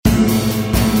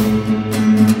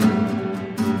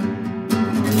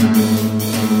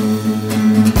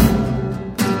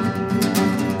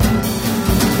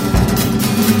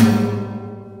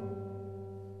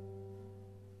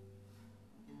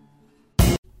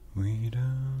We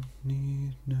don't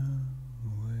need no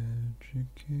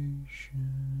education.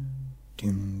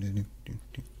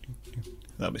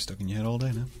 That'll be stuck in your head all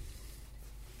day now.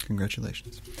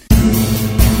 Congratulations.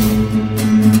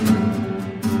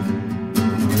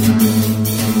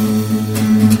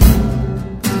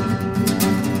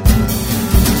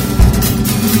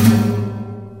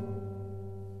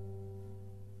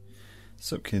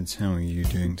 So kids, how are you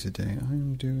doing today?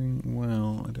 I'm doing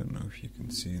well. I don't know if you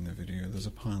can see in the video, there's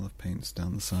a pile of paints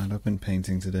down the side. I've been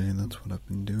painting today, and that's what I've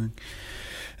been doing.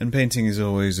 And painting is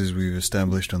always, as we've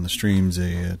established on the streams,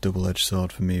 a double-edged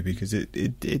sword for me, because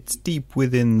it's deep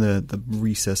within the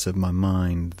recess of my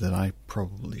mind that I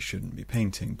probably shouldn't be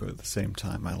painting, but at the same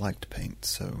time I like to paint,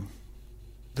 so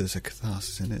there's a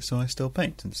catharsis in it, so I still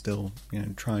paint and still,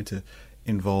 try to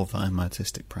involve that in my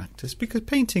artistic practice, because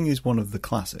painting is one of the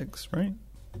classics, right?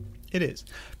 It is.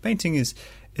 Painting it's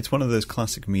one of those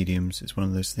classic mediums. It's one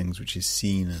of those things which is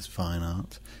seen as fine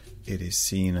art. It is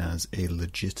seen as a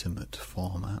legitimate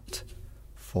format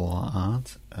for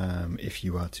art. If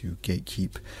you are to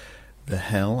gatekeep the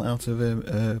hell out of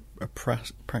a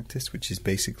practice which is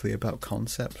basically about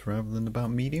concept rather than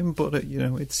about medium, but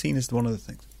it's seen as one of the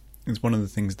things. It's one of the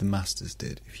things the masters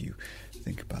did, if you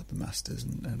think about the masters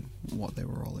and what they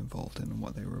were all involved in and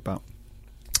what they were about.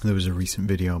 There was a recent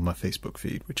video on my Facebook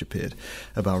feed which appeared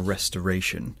about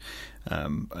restoration,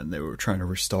 and they were trying to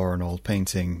restore an old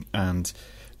painting, and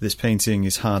this painting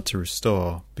is hard to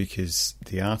restore because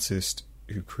the artist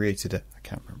who created it, I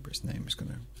can't remember his name, it's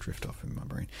going to drift off in my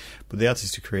brain, but the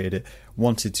artist who created it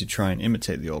wanted to try and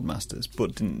imitate the old masters,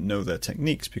 but didn't know their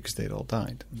techniques because they'd all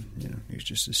died. He was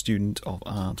just a student of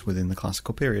art within the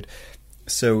classical period,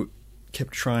 so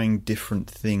kept trying different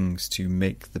things to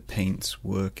make the paints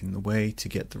work in the way to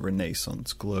get the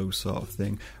Renaissance glow sort of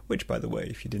thing, which, by the way,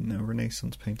 if you didn't know,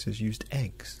 Renaissance painters used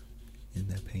eggs in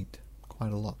their paint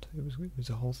quite a lot. It was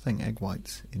a whole thing, egg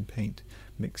whites in paint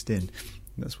mixed in.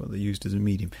 That's what they used as a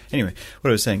medium. Anyway, what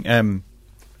I was saying,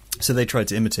 so they tried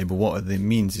to imitate, but what it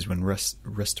means is when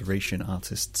restoration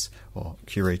artists or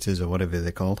curators or whatever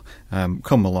they're called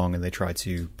come along and they try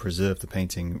to preserve the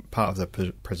painting, part of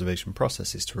the preservation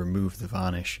process is to remove the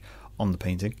varnish on the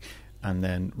painting and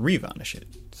then re-varnish it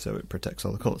so it protects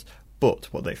all the colours. But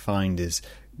what they find is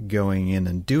going in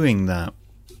and doing that,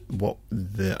 what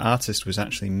the artist was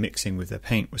actually mixing with their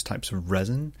paint was types of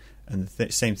resin, and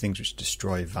the same things which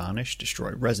destroy varnish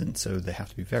destroy resin, so they have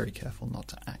to be very careful not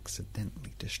to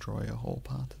accidentally destroy a whole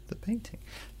part of the painting.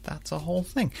 That's a whole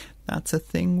thing. That's a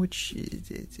thing which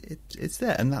it's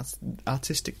there, and that's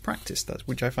artistic practice,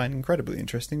 which I find incredibly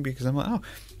interesting, because I'm like, oh,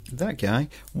 that guy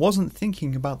wasn't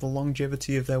thinking about the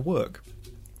longevity of their work.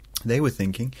 They were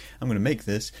thinking, I'm going to make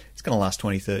this, it's going to last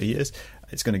 20, 30 years,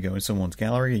 it's going to go in someone's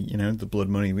gallery, the blood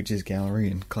money which is gallery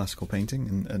and classical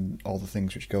painting and all the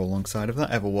things which go alongside of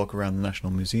that. Ever walk around the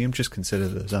National Museum, just consider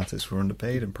that those artists were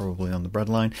underpaid and probably on the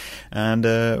breadline, and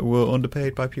were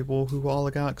underpaid by people who were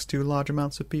oligarchs to large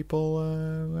amounts of people,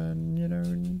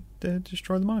 and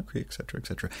destroy the monarchy, etc.,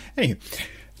 etc. Anyway,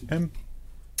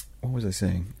 what was I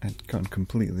saying? I'd gone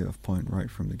completely off point right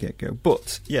from the get-go.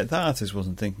 But, yeah, that artist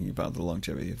wasn't thinking about the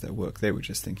longevity of their work. They were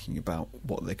just thinking about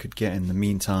what they could get in the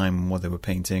meantime and what they were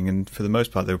painting. And for the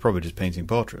most part, they were probably just painting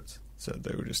portraits. So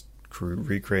they were just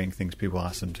recreating things people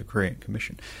asked them to create and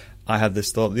commission. I had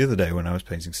this thought the other day when I was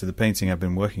painting. So the painting I've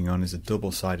been working on is a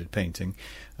double-sided painting,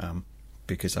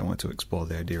 because I want to explore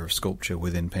the idea of sculpture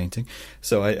within painting.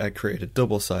 So I created a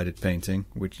double-sided painting,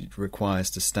 which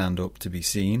requires to stand up to be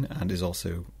seen and is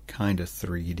also kind of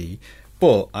 3D.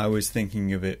 But I was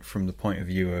thinking of it from the point of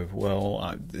view of,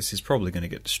 this is probably going to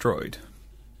get destroyed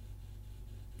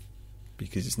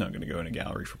because it's not going to go in a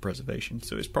gallery for preservation,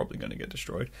 so it's probably going to get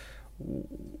destroyed.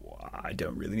 I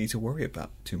don't really need to worry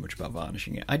too much about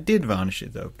varnishing it. I did varnish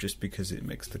it, though, just because it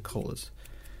makes the colours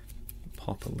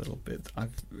pop a little bit.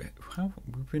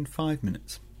 We've been 5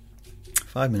 minutes.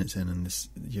 5 minutes in, and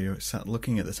you're sat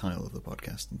looking at the title of the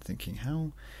podcast and thinking,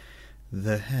 how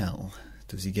the hell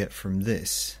does he get from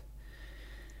this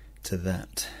to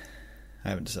that? I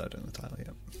haven't decided on the title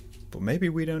yet. But maybe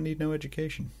we don't need no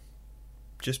education,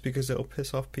 just because it'll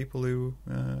piss off people who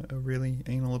are really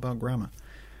anal about grammar.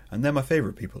 And they're my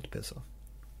favourite people to piss off.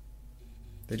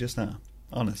 They just are,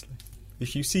 honestly.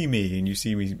 If you see me and you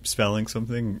see me spelling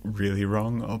something really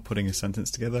wrong or putting a sentence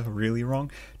together really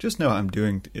wrong, just know I'm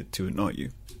doing it to annoy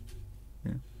you.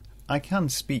 I can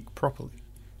speak properly.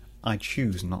 I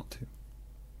choose not to,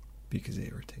 because it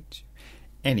irritates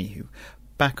you. Anywho,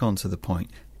 back onto the point.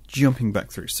 Jumping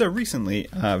back through. So recently,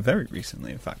 very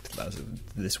recently, in fact, as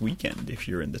of this weekend, if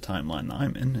you're in the timeline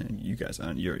I'm in, and you guys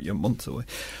aren't, you're months away,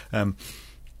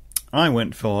 I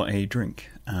went for a drink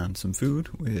and some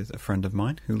food with a friend of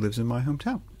mine who lives in my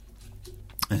hometown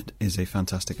and is a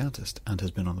fantastic artist and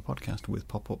has been on the podcast with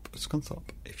Pop-Up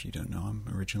Scunthorpe. If you don't know, I'm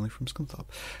originally from Scunthorpe,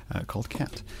 called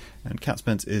Kat. And Kat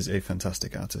Spence is a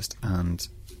fantastic artist and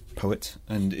poet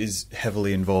and is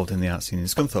heavily involved in the art scene in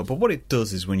Scunthorpe. But what it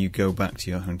does is when you go back to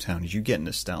your hometown is you get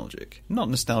nostalgic. Not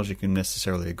nostalgic in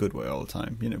necessarily a good way all the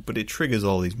time, but it triggers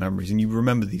all these memories and you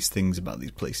remember these things about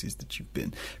these places that you've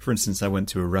been. For instance, I went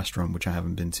to a restaurant which I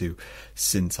haven't been to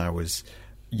since I was,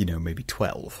 maybe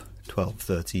 12,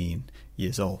 13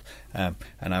 years old. And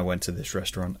I went to this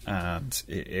restaurant and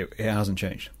it hasn't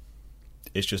changed.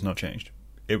 It's just not changed.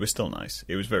 It was still nice.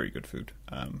 It was very good food.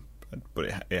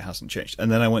 But it hasn't changed. And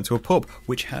then I went to a pub,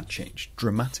 which had changed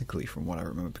dramatically from what I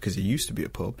remember, because it used to be a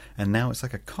pub, and now it's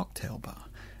like a cocktail bar.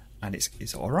 And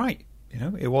it's all right,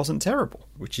 It wasn't terrible,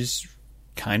 which is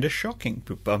kind of shocking.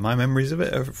 But my memories of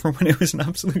it are from when it was an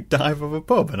absolute dive of a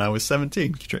pub, and I was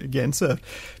 17 getting served,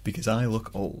 because I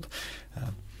look old.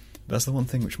 That's the one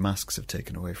thing which masks have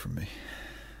taken away from me.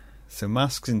 So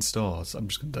masks in stores, I'm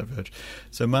just going to diverge.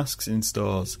 So masks in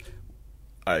stores...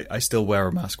 I still wear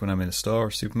a mask when I'm in a store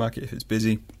or supermarket if it's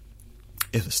busy.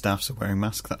 If the staffs are wearing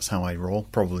masks, that's how I roll.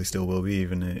 Probably still will be,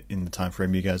 even in the time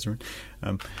frame you guys are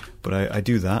in. But I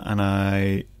do that,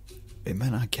 and it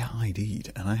meant I get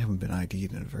ID'd, and I haven't been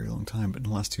ID'd in a very long time. But in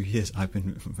the last 2 years, I've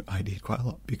been ID'd quite a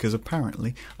lot, because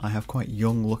apparently I have quite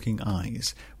young-looking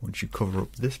eyes. Once you cover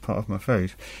up this part of my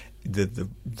face, the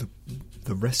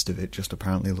rest of it just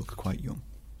apparently looks quite young.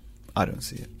 I don't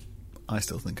see it. I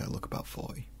still think I look about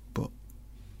 40, but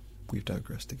we've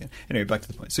digressed again. Anyway, back to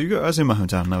the point. So I was in my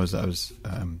hometown, and I was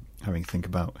having to think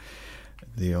about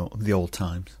the old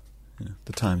times,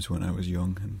 the times when I was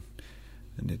young,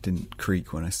 and it didn't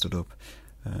creak when I stood up,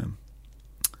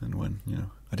 and when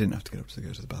I didn't have to get up to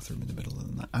go to the bathroom in the middle of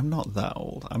the night. I'm not that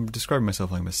old. I'm describing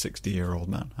myself like I'm a 60-year-old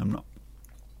man. I'm not.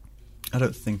 I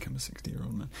don't think I'm a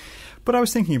 60-year-old man. But I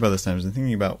was thinking about those times and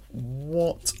thinking about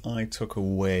what I took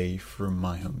away from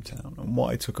my hometown and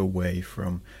what I took away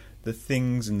from the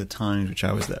things and the times which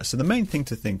I was there. So the main thing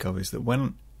to think of is that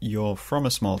when you're from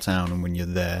a small town and when you're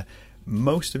there,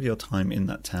 most of your time in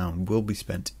that town will be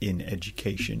spent in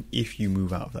education if you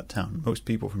move out of that town. Most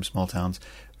people from small towns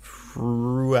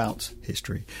throughout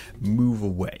history move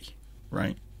away,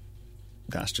 right?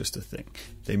 That's just a thing.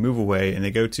 They move away and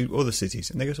they go to other cities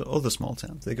and they go to other small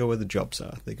towns. They go where the jobs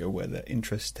are. They go where their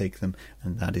interests take them,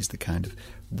 and that is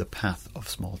the path of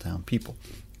small town people.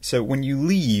 So when you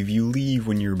leave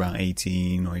when you're about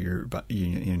 18 or you're about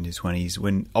in your 20s,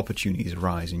 when opportunities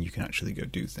arise and you can actually go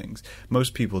do things.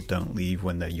 Most people don't leave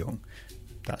when they're young.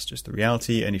 That's just the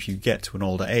reality. And if you get to an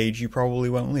older age, you probably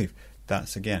won't leave.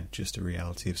 That's, again, just a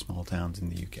reality of small towns in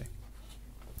the UK.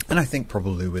 And I think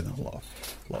probably within a lot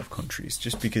of countries,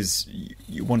 just because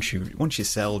once you're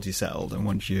settled, you're settled, and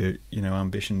once your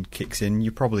ambition kicks in,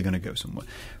 you're probably going to go somewhere.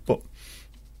 But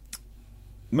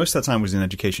most of that time was in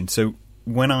education. So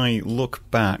when I look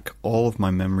back, all of my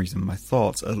memories and my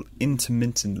thoughts are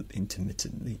intermittently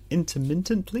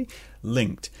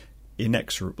linked,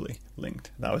 inexorably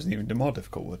linked. That wasn't even a more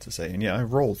difficult word to say, and yet I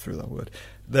rolled through that word.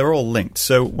 They're all linked.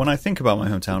 So when I think about my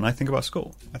hometown, I think about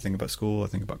school. I think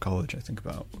about college. I think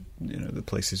about the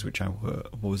places which I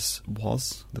was,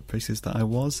 the places that I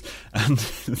was, and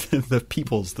the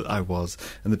peoples that I was,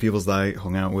 and the peoples that I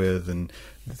hung out with, and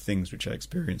the things which I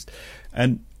experienced.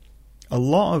 And a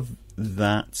lot of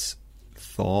that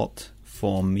thought,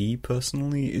 for me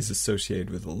personally, is associated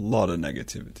with a lot of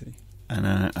negativity.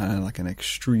 And like an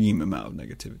extreme amount of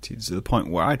negativity, to the point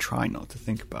where I try not to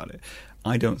think about it.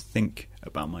 I don't think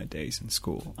about my days in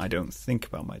school. I don't think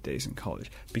about my days in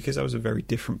college, because I was a very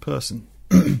different person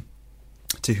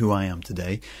to who I am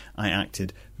today. I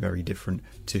acted very different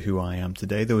to who I am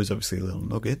today. There was obviously little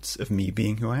nuggets of me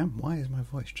being who I am. Why is my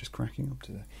voice just cracking up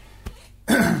today?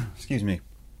 Excuse me.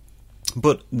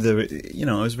 But I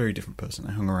was a very different person.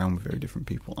 I hung around with very different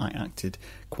people. I acted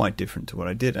quite different to what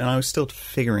I did, and I was still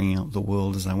figuring out the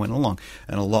world as I went along.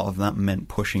 And a lot of that meant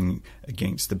pushing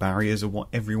against the barriers of what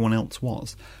everyone else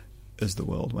was as the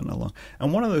world went along.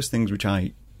 And one of those things which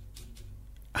I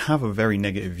have a very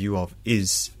negative view of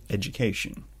is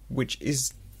education, which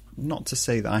is not to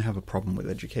say that I have a problem with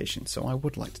education. So I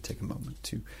would like to take a moment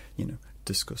to,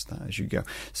 discuss that as you go.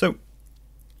 So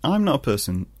I'm not a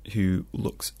person who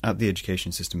looks at the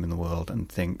education system in the world and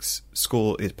thinks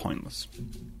school is pointless.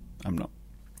 I'm not.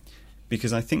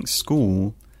 Because I think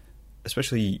school,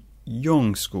 especially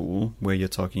young school, where you're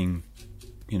talking,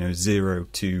 0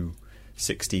 to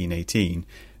 16, 18,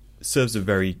 serves a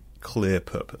very clear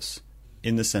purpose,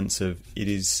 in the sense of it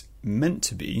is meant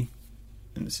to be,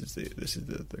 and this is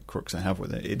the crux I have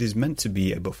with it, it is meant to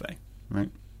be a buffet. right?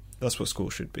 That's what school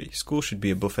should be. School should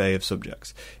be a buffet of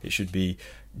subjects. It should be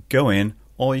go in,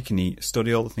 all you can eat,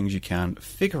 study all the things you can,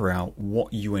 figure out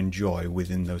what you enjoy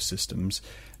within those systems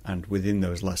and within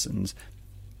those lessons,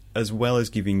 as well as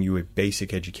giving you a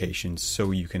basic education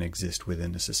so you can exist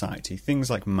within a society. Things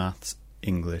like maths,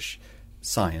 English,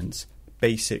 science,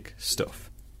 basic stuff.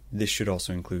 This should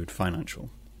also include financial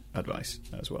advice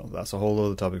as well. That's a whole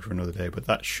other topic for another day, but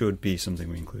that should be something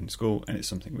we include in school, and it's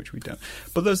something which we don't.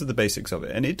 But those are the basics of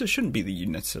it, and it shouldn't be that you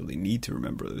necessarily need to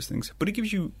remember those things, but it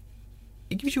gives you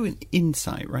an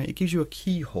insight, right? It gives you a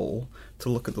keyhole to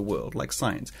look at the world, like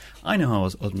science. I know how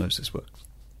osmosis works.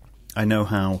 I know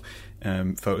how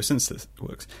photosynthesis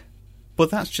works, but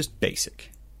that's just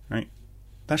basic, right?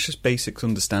 That's just basic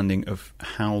understanding of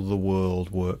how the world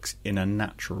works in a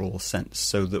natural sense,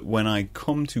 so that when I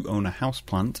come to own a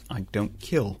houseplant, I don't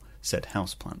kill said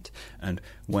houseplant. And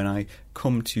when I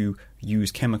come to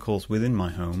use chemicals within my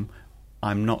home,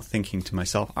 I'm not thinking to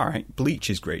myself, all right, bleach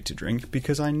is great to drink,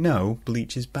 because I know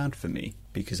bleach is bad for me,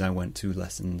 because I went to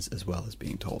lessons as well as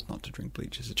being told not to drink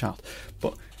bleach as a child.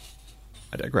 But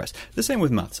I digress. The same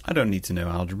with maths. I don't need to know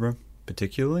algebra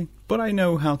particularly, but I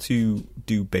know how to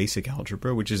do basic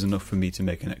algebra, which is enough for me to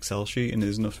make an Excel sheet and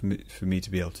is enough for me to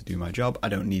be able to do my job. I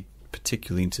don't need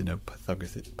particularly to know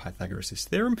Pythagoras'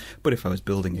 theorem, but if I was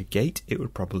building a gate, it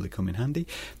would probably come in handy.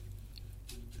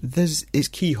 It's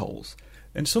keyholes,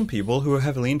 and some people who are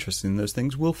heavily interested in those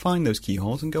things will find those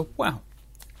keyholes and go, wow,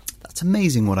 that's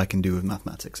amazing what I can do with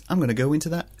mathematics. I'm going to go into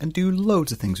that and do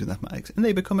loads of things with mathematics. And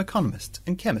they become economists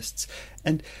and chemists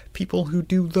and people who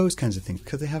do those kinds of things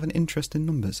because they have an interest in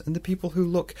numbers. And the people who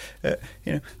look at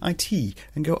IT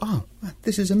and go, oh,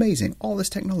 this is amazing. All this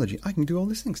technology. I can do all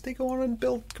these things. They go on and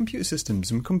build computer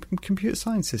systems and computer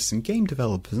scientists and game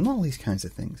developers and all these kinds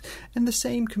of things. And the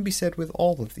same can be said with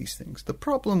all of these things. The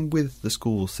problem with the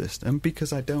school system,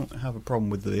 because I don't have a problem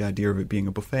with the idea of it being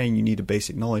a buffet and you need a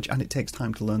basic knowledge and it takes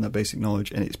time to learn that basic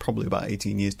knowledge, and it's probably about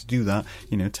 18 years to do that,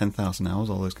 10,000 hours,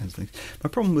 all those kinds of things. My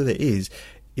problem with it is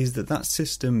that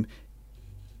system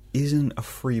isn't a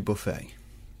free buffet.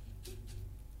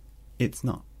 It's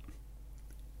not.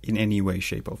 In any way,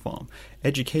 shape or form.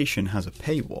 Education has a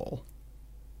paywall,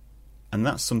 and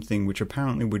that's something which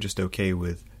apparently we're just okay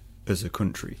with as a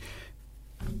country.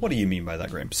 What do you mean by that,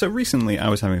 Graham? So recently I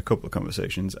was having a couple of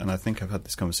conversations, and I think I've had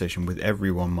this conversation with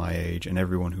everyone my age and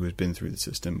everyone who has been through the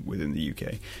system within the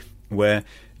UK, where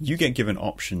you get given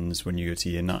options when you go to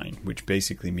year 9, which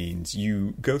basically means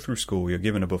you go through school, you're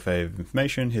given a buffet of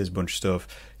information, here's a bunch of stuff,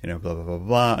 blah, blah, blah,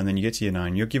 blah, and then you get to year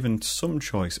 9, you're given some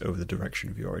choice over the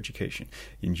direction of your education,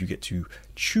 and you get to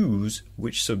choose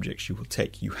which subjects you will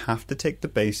take. You have to take the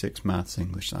basics, maths,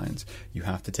 English, science. You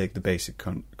have to take the basic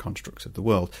constructs of the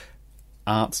world.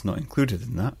 Art's not included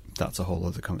in that. That's a whole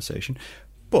other conversation.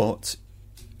 But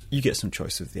you get some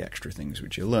choice of the extra things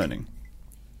which you're learning.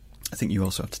 I think you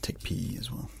also have to take PE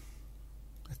as well.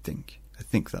 I think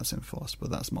that's enforced, but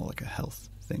that's more like a health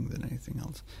thing than anything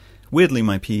else. Weirdly,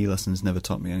 my PE lessons never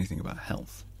taught me anything about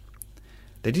health.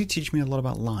 They did teach me a lot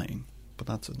about lying, but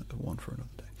that's one for another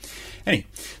day. Anyway,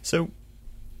 so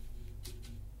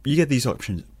you get these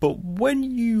options, but when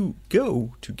you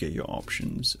go to get your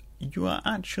options, you are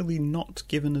actually not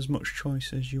given as much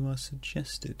choice as you are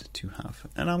suggested to have.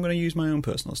 And I'm going to use my own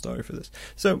personal story for this.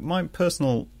 So my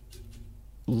personal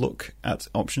look at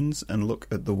options and look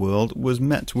at the world was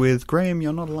met with, Graham,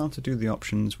 you're not allowed to do the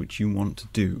options which you want to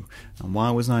do. And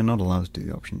why was I not allowed to do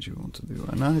the options you want to do?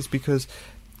 And that is because,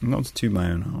 not to toot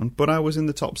my own horn, but I was in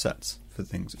the top sets for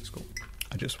things at school.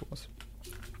 I just was.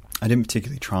 I didn't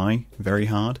particularly try very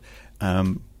hard,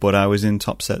 but I was in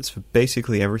top sets for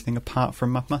basically everything apart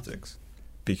from mathematics,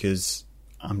 because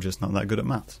I'm just not that good at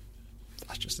maths.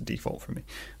 That's just a default for me.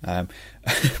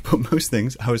 But most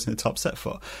things I was in the top set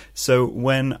for. So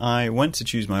when I went to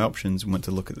choose my options and went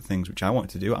to look at the things which I wanted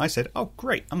to do, I said, oh,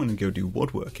 great, I'm going to go do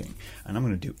woodworking, and I'm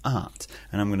going to do art,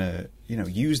 and I'm going to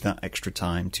use that extra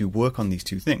time to work on these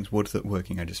two things.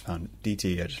 Woodworking, I just found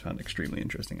extremely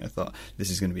interesting. I thought this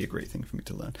is going to be a great thing for me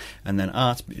to learn. And then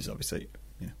art is obviously,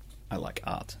 I like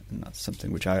art, and that's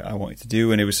something which I wanted to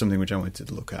do, and it was something which I wanted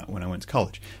to look at when I went to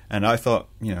college. And I thought,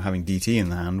 having DT in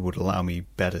the hand would allow me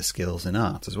better skills in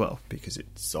art as well, because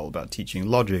it's all about teaching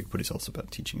logic, but it's also about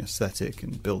teaching aesthetic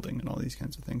and building and all these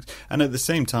kinds of things. And at the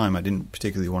same time, I didn't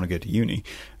particularly want to go to uni.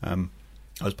 I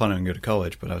was planning on going to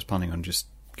college, but I was planning on just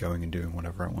going and doing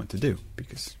whatever I wanted to do,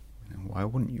 because why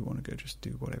wouldn't you want to go just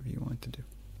do whatever you wanted to do?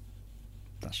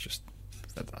 That's just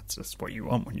what you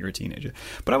want when you're a teenager.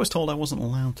 But I was told I wasn't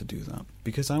allowed to do that,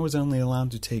 because I was only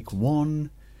allowed to take one,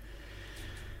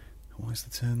 what was the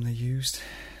term they used?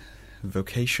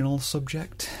 Vocational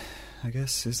subject? I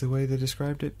guess is the way they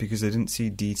described it, because they didn't see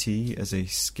DT as a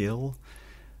skill.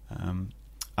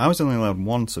 I was only allowed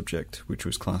one subject, which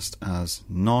was classed as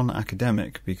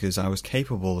non-academic, because I was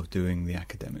capable of doing the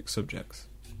academic subjects.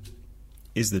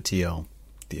 Is the TL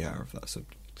the hour of that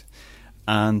subject?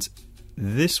 And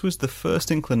this was the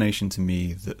first inclination to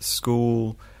me that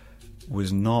school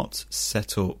was not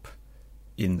set up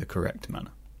in the correct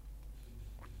manner.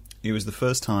 It was the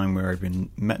first time where I'd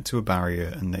been met to a barrier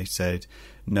and they said,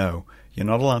 no, you're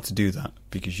not allowed to do that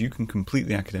because you can complete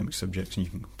the academic subjects and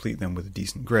you can complete them with a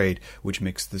decent grade, which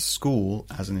makes the school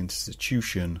as an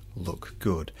institution look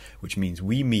good, which means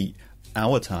we meet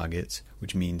our targets,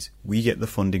 which means we get the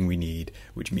funding we need,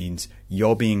 which means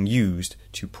you're being used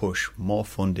to push more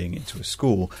funding into a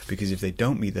school, because if they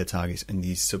don't meet their targets in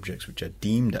these subjects which are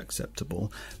deemed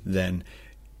acceptable, then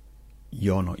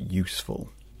you're not useful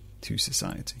to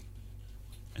society.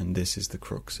 And this is the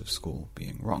crux of school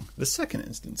being wrong. The second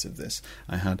instance of this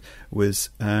I had was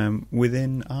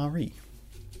within RE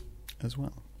as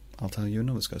well. I'll tell you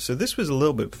another story. So this was a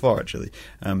little bit before, actually.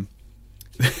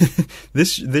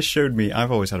 This showed me,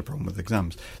 I've always had a problem with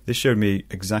exams. This showed me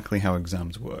exactly how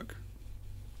exams work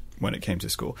when it came to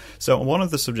school. So one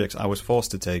of the subjects I was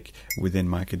forced to take within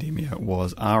my academia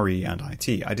was RE and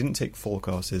IT. I didn't take full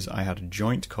courses. I had a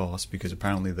joint course because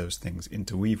apparently those things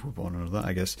interweave with one another.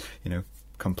 I guess,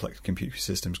 complex computer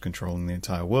systems controlling the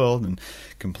entire world and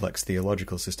complex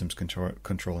theological systems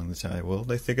controlling the entire world.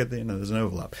 They figured that, there's an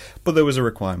overlap. But there was a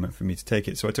requirement for me to take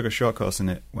it. So I took a short course in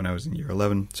it when I was in year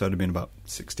 11. So I'd have been about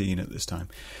 16 at this time.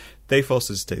 They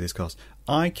forced us to take this course.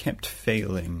 I kept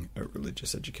failing at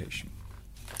religious education.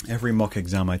 Every mock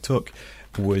exam I took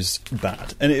was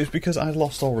bad. And it was because I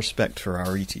lost all respect for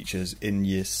RE teachers in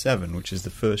year 7, which is the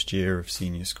first year of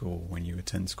senior school when you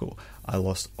attend school. I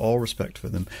lost all respect for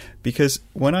them because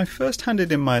when I first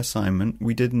handed in my assignment,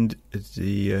 we did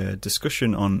the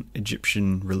discussion on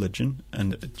Egyptian religion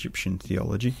and Egyptian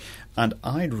theology, and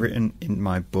I'd written in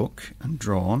my book and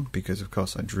drawn, because of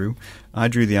course I drew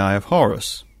the Eye of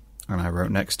Horus, and I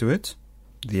wrote next to it,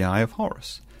 the Eye of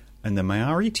Horus. And then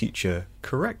my RE teacher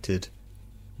corrected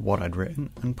what I'd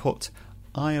written and put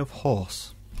Eye of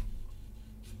Horse.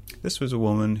 This was a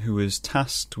woman who was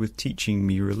tasked with teaching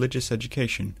me religious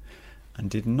education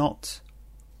and did not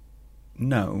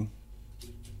know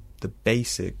the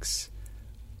basics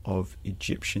of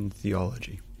Egyptian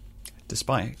theology,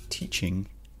 despite teaching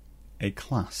a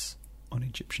class on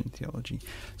Egyptian theology.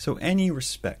 So any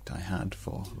respect I had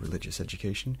for religious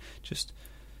education just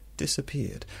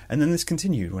disappeared. And then this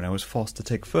continued when I was forced to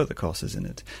take further courses in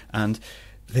it. And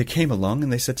they came along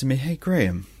and they said to me, hey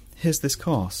Graham, here's this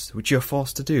course which you're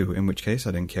forced to do, in which case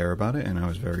I didn't care about it and I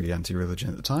was very anti-religion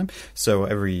at the time. So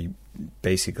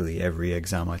basically every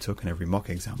exam I took and every mock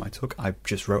exam I took, I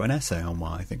just wrote an essay on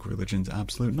why I think religion's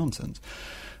absolute nonsense,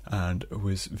 and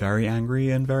was very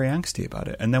angry and very angsty about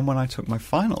it. And then when I took my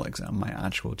final exam, my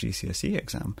actual GCSE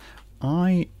exam,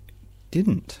 I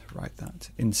didn't write that.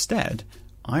 Instead,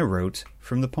 I wrote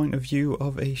from the point of view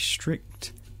of a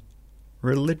strict,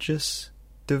 religious,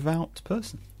 devout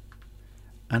person,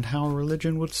 and how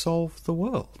religion would solve the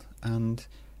world, and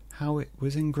how it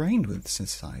was ingrained with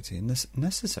society and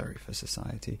necessary for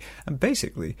society, and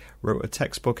basically wrote a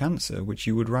textbook answer which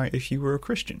you would write if you were a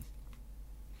Christian.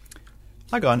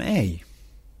 I got an A.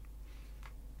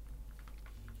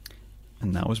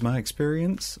 And that was my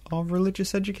experience of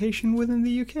religious education within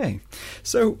the UK.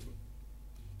 So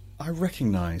I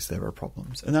recognise there are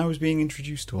problems, and I was being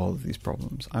introduced to all of these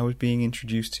problems. I was being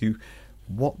introduced to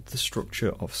what the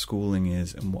structure of schooling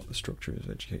is and what the structure of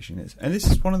education is. And this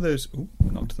is one of those... Ooh,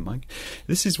 knocked the mic.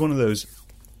 This is one of those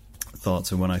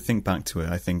thoughts, and when I think back to it,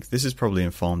 I think this has probably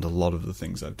informed a lot of the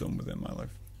things I've done within my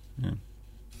life. Yeah.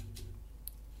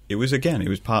 It was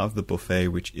part of the buffet,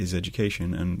 which is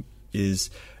education, and is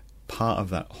part of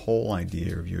that whole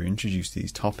idea of you're introduced to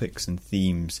these topics and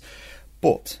themes.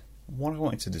 But what I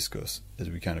wanted to discuss as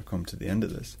we kind of come to the end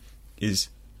of this is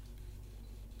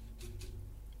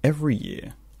every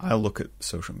year I look at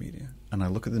social media and I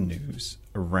look at the news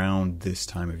around this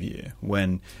time of year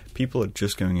when people are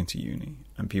just going into uni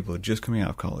and people are just coming out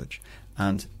of college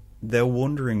and they're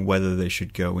wondering whether they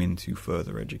should go into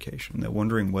further education. They're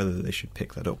wondering whether they should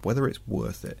pick that up, whether it's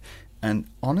worth it. And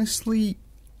honestly,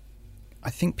 I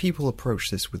think people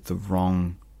approach this with the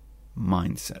wrong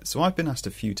mindset. So I've been asked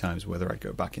a few times whether I'd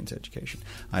go back into education.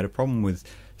 I had a problem with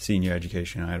senior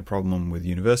education. I had a problem with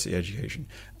university education,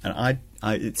 and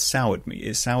it soured me.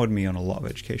 It soured me on a lot of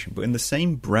education. But in the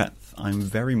same breath, I'm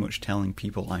very much telling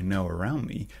people I know around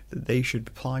me that they should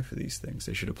apply for these things.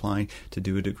 They should apply to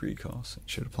do a degree course. They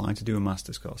should apply to do a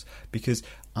master's course, because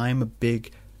I'm a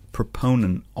big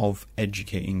proponent of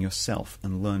educating yourself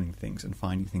and learning things and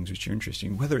finding things which are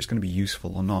interesting. Whether it's going to be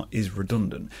useful or not is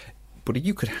redundant. But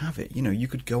you could have it, you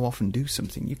could go off and do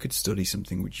something. You could study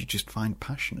something which you just find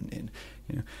passionate in.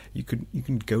 You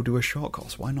can go do a short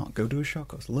course. Why not go do a short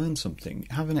course? Learn something.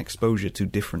 Have an exposure to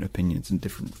different opinions and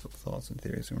different thoughts and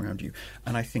theories around you.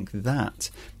 And I think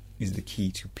that is the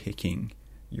key to picking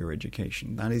your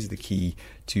education. That is the key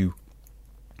to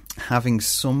having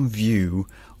some view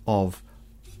of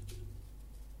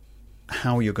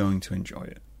how you're going to enjoy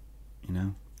it,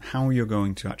 how you're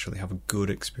going to actually have a good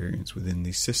experience within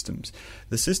these systems.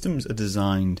 The systems are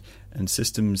designed and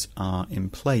systems are in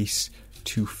place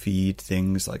to feed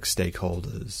things like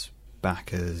stakeholders,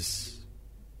 backers,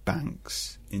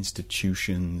 banks,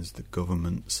 institutions, the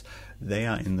governments. They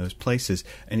are in those places,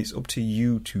 and it's up to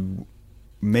you to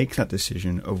make that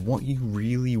decision of what you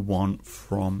really want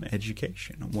from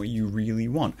education and what you really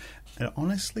want. And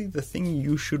honestly, the thing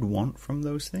you should want from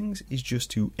those things is just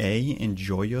to A,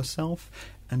 enjoy yourself,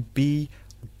 and B,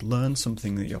 learn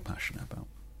something that you're passionate about.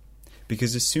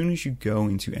 Because as soon as you go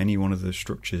into any one of those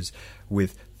structures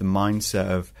with the mindset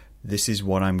of, this is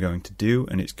what I'm going to do,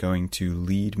 and it's going to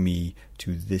lead me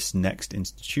to this next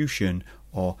institution,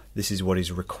 or this is what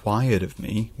is required of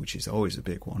me, which is always a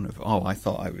big one of, I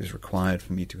thought it was required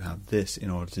for me to have this in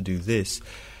order to do this,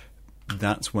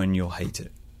 that's when you'll hate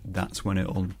it. That's when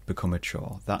it'll become a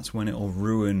chore. That's when it'll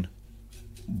ruin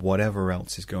whatever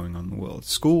else is going on in the world.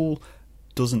 School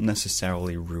doesn't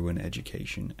necessarily ruin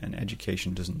education, and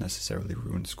education doesn't necessarily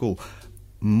ruin school.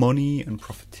 Money and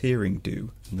profiteering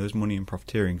do, and those money and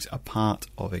profiteerings are part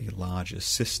of a larger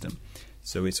system.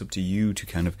 So it's up to you to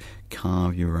kind of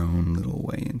carve your own little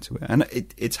way into it. And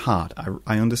it's hard.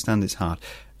 I understand it's hard.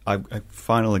 A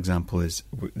final example is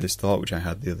this thought which I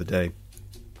had the other day,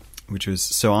 which was,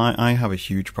 so I have a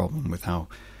huge problem with how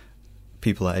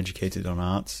people are educated on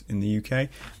arts in the UK,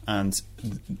 and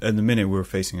at the minute we're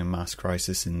facing a mass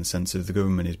crisis in the sense of the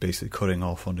government is basically cutting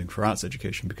all funding for arts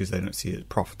education because they don't see it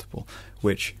profitable,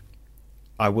 which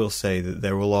I will say that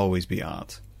there will always be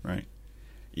art, right?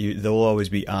 There will always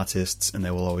be artists and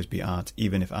there will always be art,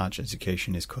 even if arts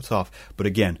education is cut off. But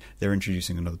again, they're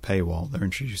introducing another paywall. They're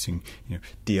introducing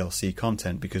DLC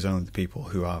content because only the people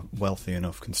who are wealthy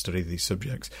enough can study these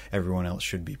subjects. Everyone else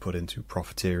should be put into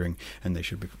profiteering, and they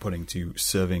should be put into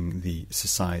serving the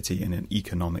society in an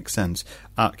economic sense.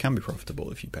 Art can be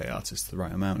profitable if you pay artists the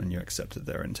right amount and you accept that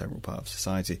they're an integral part of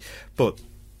society. But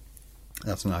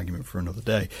that's an argument for another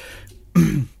day.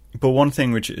 But one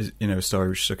thing which is, a story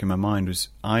which stuck in my mind was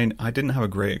I didn't have a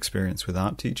great experience with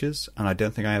art teachers, and I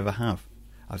don't think I ever have.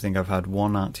 I think I've had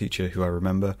one art teacher who I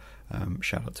remember,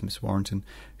 shout out to Miss Warrington,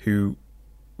 who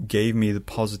gave me the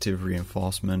positive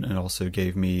reinforcement and also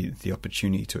gave me the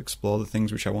opportunity to explore the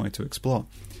things which I wanted to explore.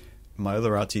 My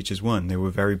other art teachers weren't. They were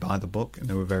very by the book, and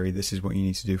they were very, this is what you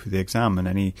need to do for the exam,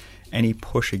 and any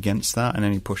push against that and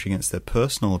any push against their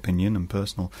personal opinion and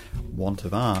personal want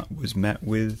of art was met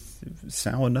with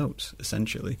sour notes,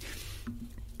 essentially.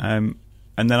 And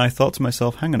then I thought to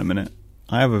myself, hang on a minute,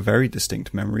 I have a very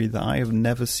distinct memory that I have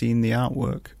never seen the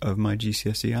artwork of my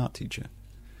GCSE art teacher.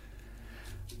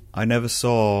 I never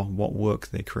saw what work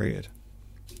they created.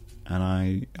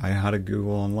 And I had a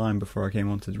Google online before I came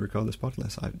on to record this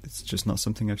podcast. It's just not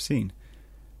something I've seen.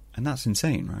 And that's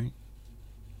insane, right?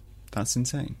 That's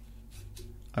insane.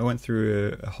 I went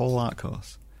through a whole art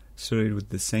course, studied with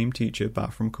the same teacher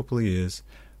back from a couple of years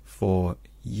for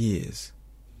years.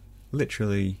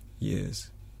 Literally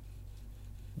years.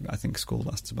 I think school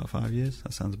lasts about 5 years.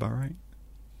 That sounds about right.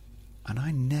 And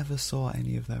I never saw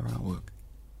any of their artwork.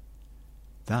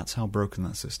 That's how broken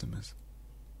that system is.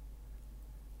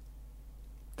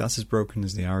 That's as broken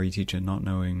as the RE teacher not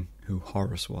knowing who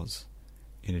Horus was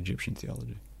in Egyptian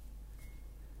theology.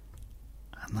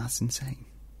 And that's insane.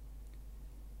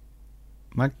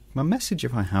 My message,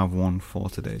 if I have one for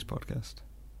today's podcast,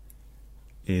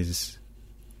 is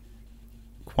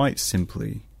quite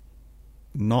simply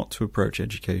not to approach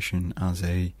education as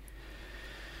a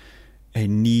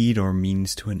need or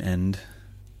means to an end.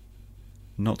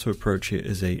 Not to approach it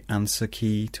as a answer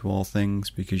key to all things,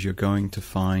 because you're going to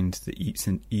find that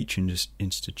each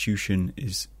institution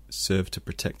is served to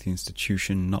protect the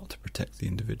institution, not to protect the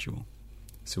individual.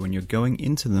 So when you're going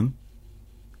into them,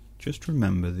 just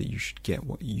remember that you should get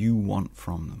what you want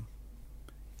from them.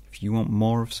 If you want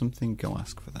more of something, go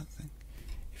ask for that thing.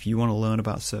 If you want to learn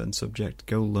about a certain subject,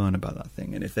 go learn about that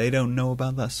thing. And if they don't know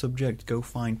about that subject, go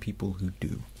find people who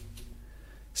do.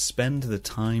 Spend the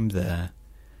time there.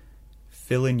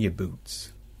 Fill in your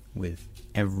boots with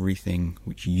everything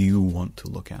which you want to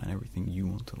look at and everything you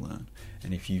want to learn.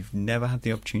 And if you've never had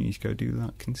the opportunity to go do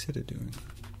that, consider doing that.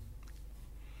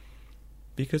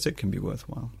 because it can be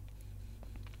worthwhile.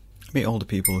 I meet older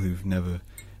people who've never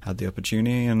had the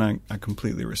opportunity, and I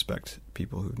completely respect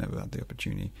people who've never had the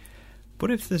opportunity.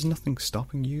 But if there's nothing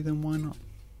stopping you, then why not?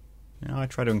 I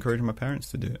try to encourage my parents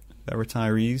to do it. They're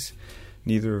retirees.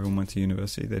 Neither of them went to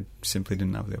university. They simply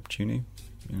didn't have the opportunity.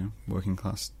 Working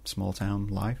class, small town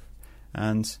life.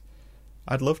 And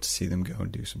I'd love to see them go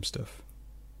and do some stuff.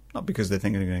 Not because they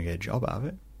think they're going to get a job out of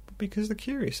it, but because they're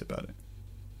curious about it.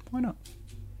 Why not?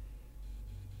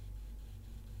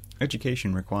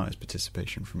 Education requires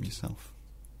participation from yourself.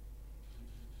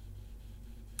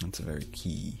 That's a very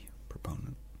key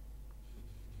proponent.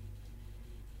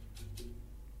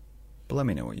 But let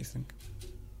me know what you think.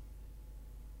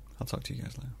 I'll talk to you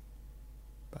guys later.